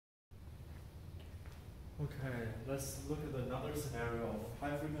Okay, let's look at another scenario of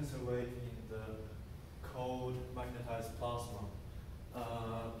high frequency wave in the cold magnetized plasma.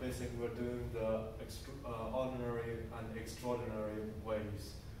 Basically, we're doing the ordinary and extraordinary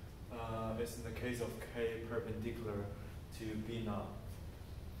waves. It's in the case of K perpendicular to B naught.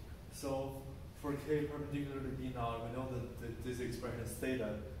 So for K perpendicular to B naught, we know that this expression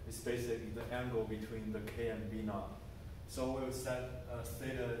theta is basically the angle between the K and B naught. So we'll set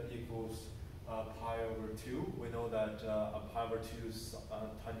theta equals pi over 2. We know that a pi over 2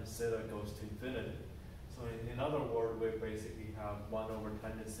 tangent theta goes to infinity. So in other words, we basically have 1 over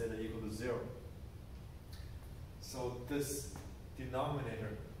tangent theta equal to 0. So this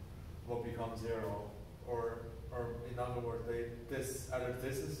denominator will become 0, or in other words, either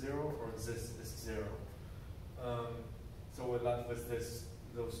this is 0 or this is 0. So we're left with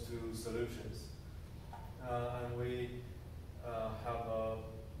those two solutions. And we're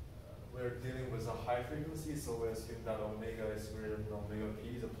dealing with a high frequency, so we assume that omega is greater than omega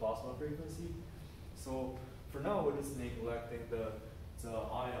p, the plasma frequency. So for now, we're just neglecting the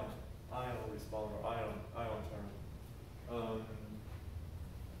ion responder, ion term.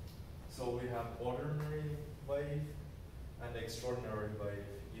 So we have ordinary wave and extraordinary wave.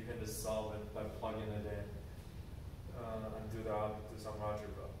 You can just solve it by plugging it in and do some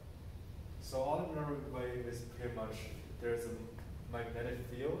algebra. So ordinary wave is pretty much, there's a magnetic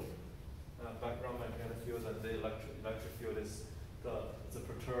field, background magnetic field, and the electric field is the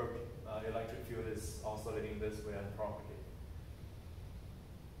perturbed electric field is oscillating this way and propagating.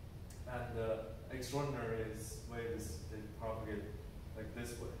 And the extraordinary wave is they propagate like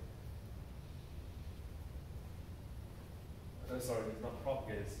this way. Sorry, it's not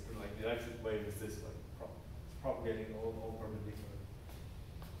propagate, it's like the electric wave is this way. It's propagating all perpendicular.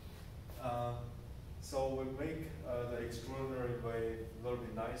 So we make the extraordinary wave a little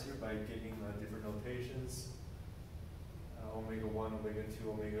bit nicer by giving different notations. Omega 1, omega 2,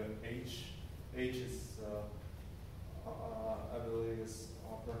 omega h. H is, I believe, is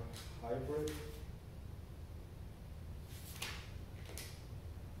upper hybrid.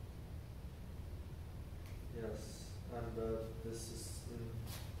 Yes, and this is.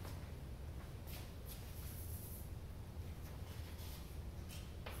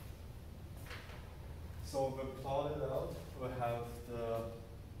 So we plot it out. We have the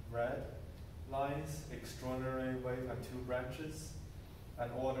red lines, extraordinary wave, and 2 branches,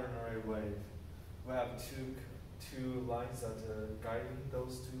 and ordinary wave. We have two lines that are guiding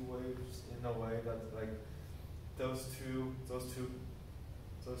those 2 waves in a way that, like, those two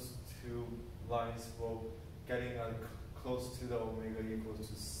lines will getting close to the omega equals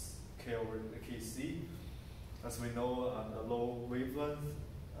to k over kc. As we know, on a low wavelength,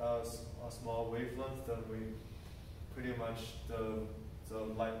 a small wavelength, then we pretty much the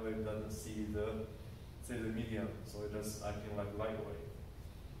light wave doesn't see the medium, so it just acting like light wave.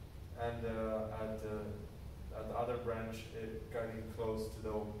 And at the other branch, it getting close to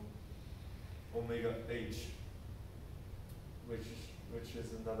the omega h, which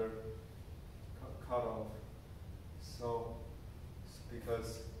is another cutoff. So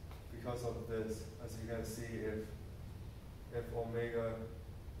because of this, as you can see, if omega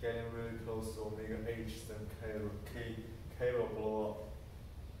getting really close to omega h, then K will blow up.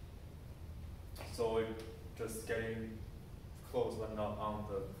 So it just getting close, but not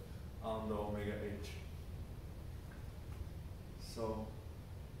on the omega h. So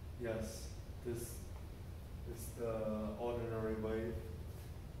yes, this is the ordinary wave,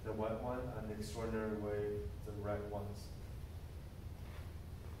 the white one, and the extraordinary wave, the red ones.